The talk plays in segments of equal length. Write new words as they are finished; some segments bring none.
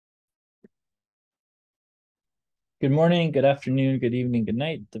Good morning, good afternoon, good evening, good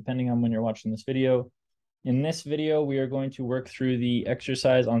night, depending on when you're watching this video. In this video, we are going to work through the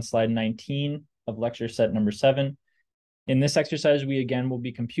exercise on slide 19 of lecture set number 7. In this exercise, we again will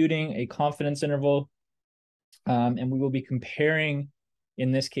be computing a confidence interval, and we will be comparing,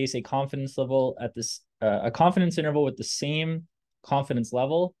 in this case, a confidence interval with the same confidence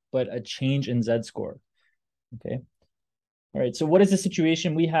level, but a change in z-score. Okay. All right, so what is the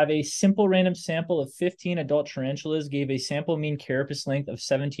situation? We have a simple random sample of 15 adult tarantulas gave a sample mean carapace length of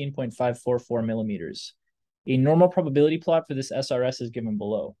 17.544 millimeters. A normal probability plot for this SRS is given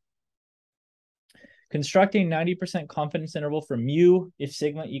below. Construct a 90% confidence interval for mu if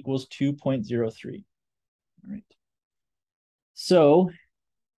sigma equals 2.03. All right. So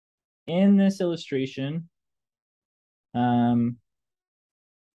in this illustration,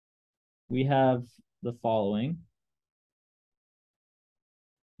 we have the following.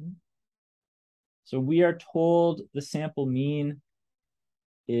 So we are told the sample mean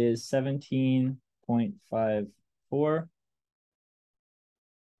is 17.54.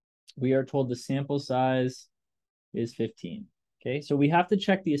 We are told the sample size is 15. Okay, so we have to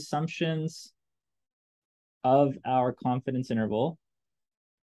check the assumptions of our confidence interval.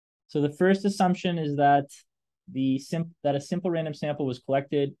 So the first assumption is that a simple random sample was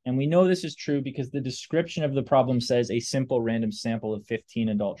collected, and we know this is true because the description of the problem says a simple random sample of 15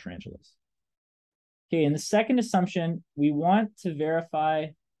 adult tarantulas. Okay, in the second assumption, we want to verify,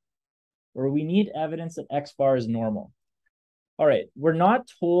 or we need evidence that X bar is normal. All right, we're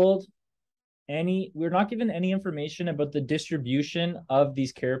not given any information about the distribution of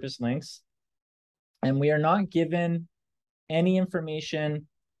these carapace lengths, and we are not given any information,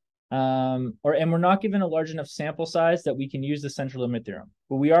 and we're not given a large enough sample size that we can use the central limit theorem,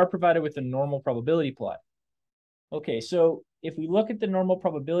 but we are provided with a normal probability plot. Okay, so if we look at the normal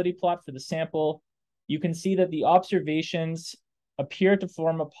probability plot for the sample, you can see that the observations appear to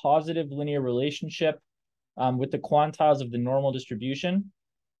form a positive linear relationship with the quantiles of the normal distribution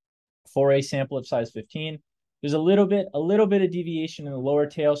for a sample of size 15. There's a little bit of deviation in the lower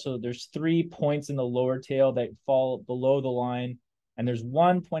tail. So there's 3 points in the lower tail that fall below the line, and there's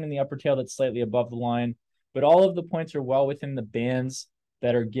 1 point in the upper tail that's slightly above the line, but all of the points are well within the bands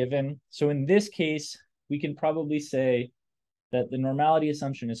that are given. So in this case, we can probably say that the normality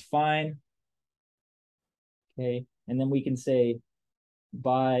assumption is fine. Okay, and then we can say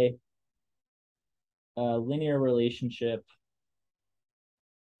by a linear relationship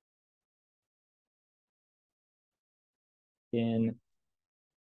in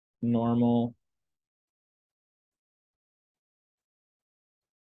normal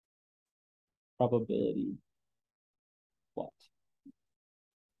probability plot.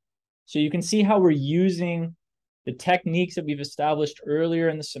 So you can see how we're using the techniques that we've established earlier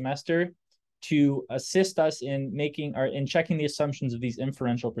in the semester to assist us in checking the assumptions of these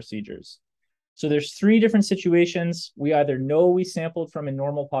inferential procedures. So there's 3 different situations. We either know we sampled from a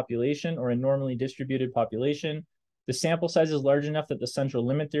normal population or a normally distributed population. The sample size is large enough that the central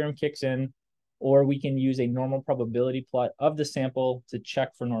limit theorem kicks in, or we can use a normal probability plot of the sample to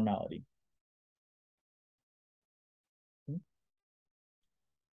check for normality.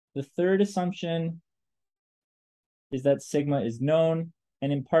 The third assumption is that sigma is known,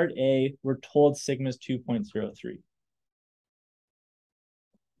 and in part A, we're told sigma is 2.03.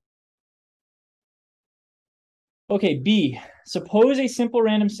 Okay, B, suppose a simple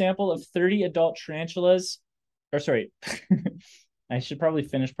random sample of 30 adult tarantulas, or sorry, I should probably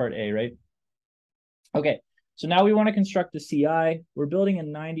finish part A, right? Okay, so now we want to construct the CI. We're building a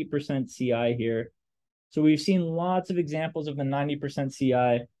 90% CI here. So we've seen lots of examples of the 90%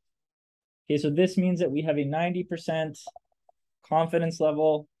 CI. Okay, so this means that we have a 90% confidence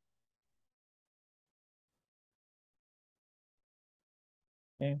level.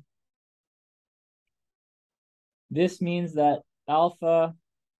 Okay. This means that alpha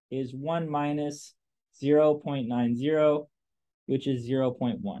is 1 minus 0.90, which is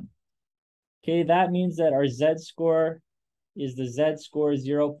 0.1. Okay, that means that our z-score is the z-score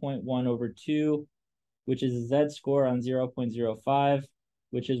 0.1 over 2, which is a z-score on 0.05,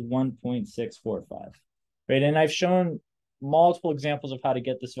 which is 1.645. Right, and I've shown multiple examples of how to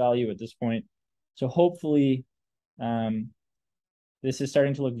get this value at this point. So hopefully this is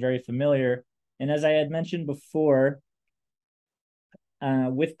starting to look very familiar. And as I had mentioned before,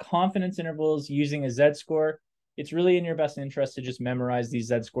 with confidence intervals using a z-score, it's really in your best interest to just memorize these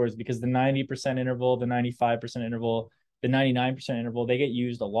z-scores because the 90% interval, the 95% interval, the 99% interval, they get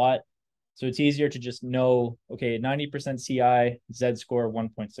used a lot. So it's easier to just know, okay, 90% CI, z-score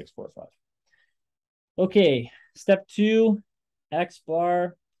 1.645. Okay, step 2, X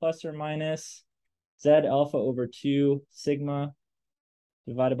bar plus or minus Z alpha over 2 sigma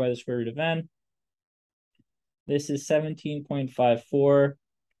divided by the square root of n. This is 17.54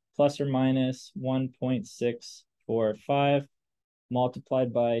 plus or minus 1.645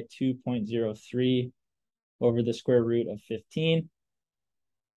 multiplied by 2.03 over the square root of 15.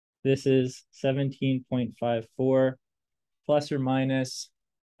 This is 17.54 plus or minus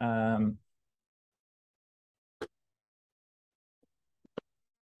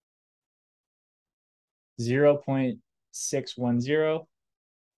 0.610,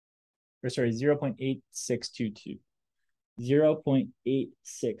 or sorry, 0.8622.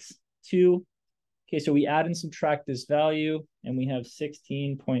 0.862. Okay, so we add and subtract this value, and we have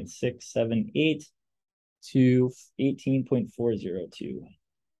 16.678 to 18.402.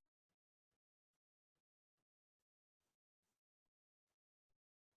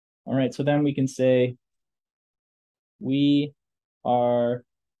 All right, so then we can say we are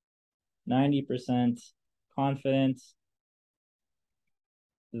 90% confident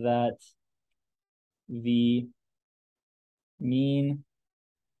that the mean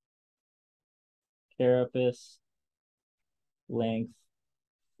carapace length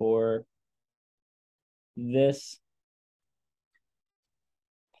for this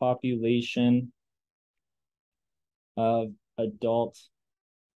population of adult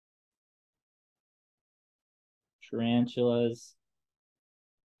tarantulas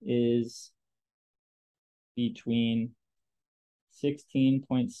is between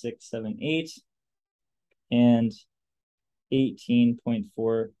 16.678 and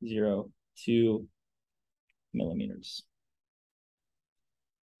 18.402 millimeters.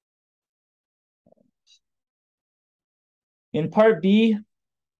 In part B,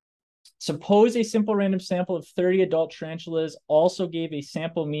 suppose a simple random sample of 30 adult tarantulas also gave a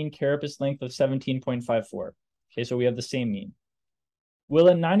sample mean carapace length of 17.54. Okay, so we have the same mean. Will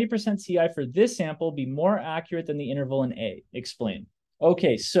a 90% CI for this sample be more accurate than the interval in A? Explain.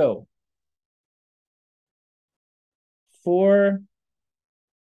 Okay, so for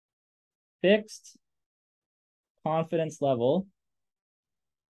fixed confidence level,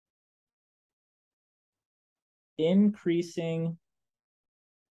 increasing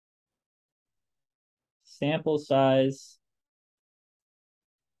sample size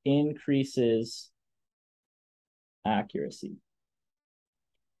increases accuracy.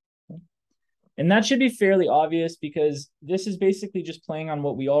 And that should be fairly obvious because this is basically just playing on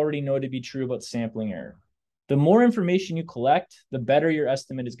what we already know to be true about sampling error. The more information you collect, the better your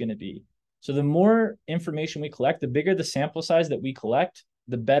estimate is going to be. So the more information we collect, the bigger the sample size that we collect,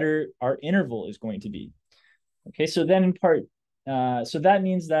 the better our interval is going to be. Okay, so then in part, so that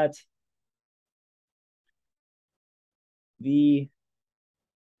means that the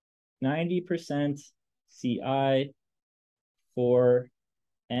 90% CI for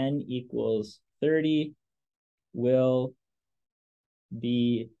n equals 30 will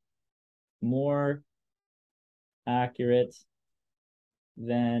be more accurate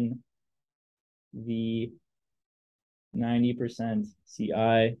than the 90%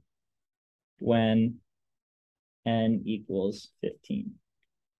 CI when n equals 15.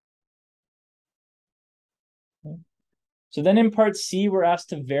 Okay. So then in part C, we're asked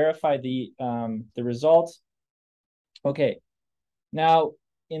to verify the result. Okay, now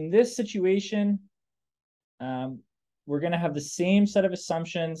in this situation, we're going to have the same set of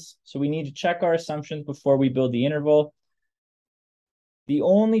assumptions. So we need to check our assumptions before we build the interval. The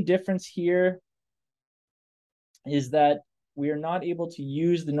only difference here is that we are not able to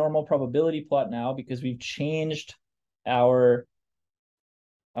use the normal probability plot now because we've changed our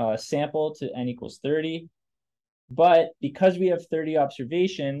sample to n equals 30. But because we have 30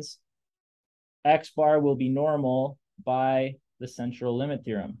 observations, X bar will be normal by the central limit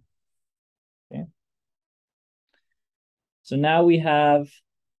theorem. Okay. So now we have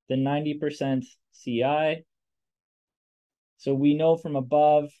the 90% CI. So we know from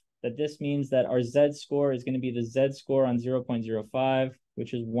above that this means that our Z score is going to be the Z score on 0.05,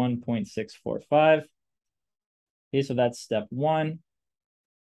 which is 1.645. Okay, so that's step one.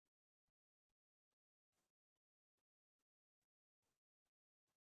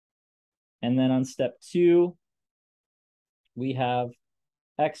 And then on step two, we have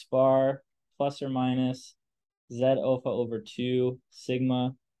X bar plus or minus Z alpha over 2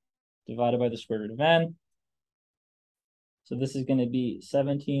 sigma divided by the square root of n. So this is going to be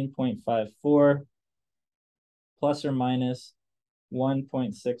 17.54 plus or minus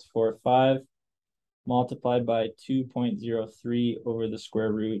 1.645 multiplied by 2.03 over the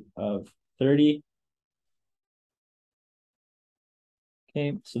square root of 30.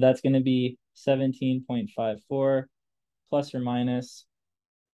 Okay, so that's going to be 17.54 plus or minus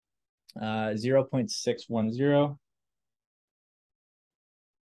 0.610.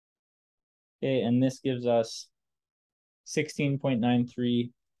 Okay, and this gives us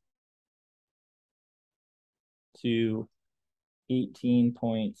 16.93 to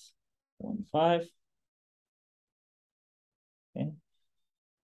 18.15. Okay. All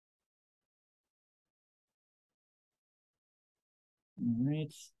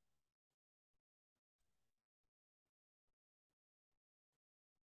right.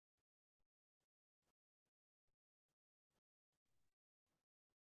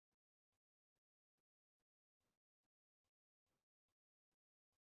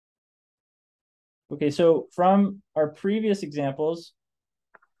 Okay, so from our previous examples,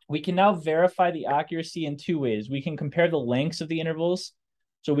 we can now verify the accuracy in two ways. We can compare the lengths of the intervals.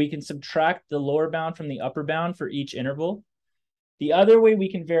 So we can subtract the lower bound from the upper bound for each interval. The other way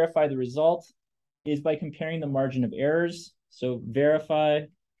we can verify the result is by comparing the margin of errors. So verify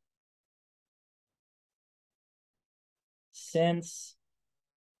since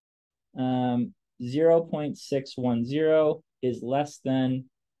 0.610 is less than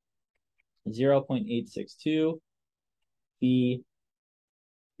 0.862, the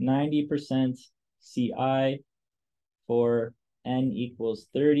 90% CI for n equals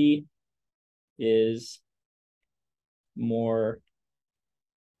 30 is more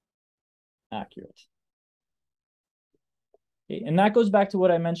accurate. Okay, and that goes back to what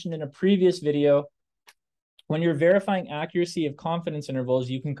I mentioned in a previous video. When you're verifying accuracy of confidence intervals,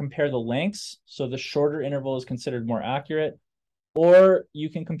 you can compare the lengths. So the shorter interval is considered more accurate, or you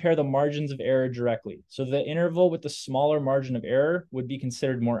can compare the margins of error directly. So the interval with the smaller margin of error would be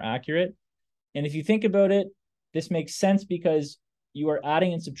considered more accurate. And if you think about it, this makes sense because you are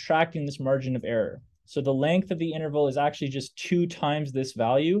adding and subtracting this margin of error. So the length of the interval is actually just 2 times this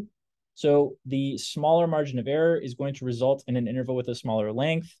value. So the smaller margin of error is going to result in an interval with a smaller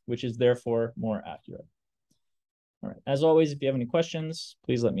length, which is therefore more accurate. All right. As always, if you have any questions,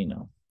 please let me know.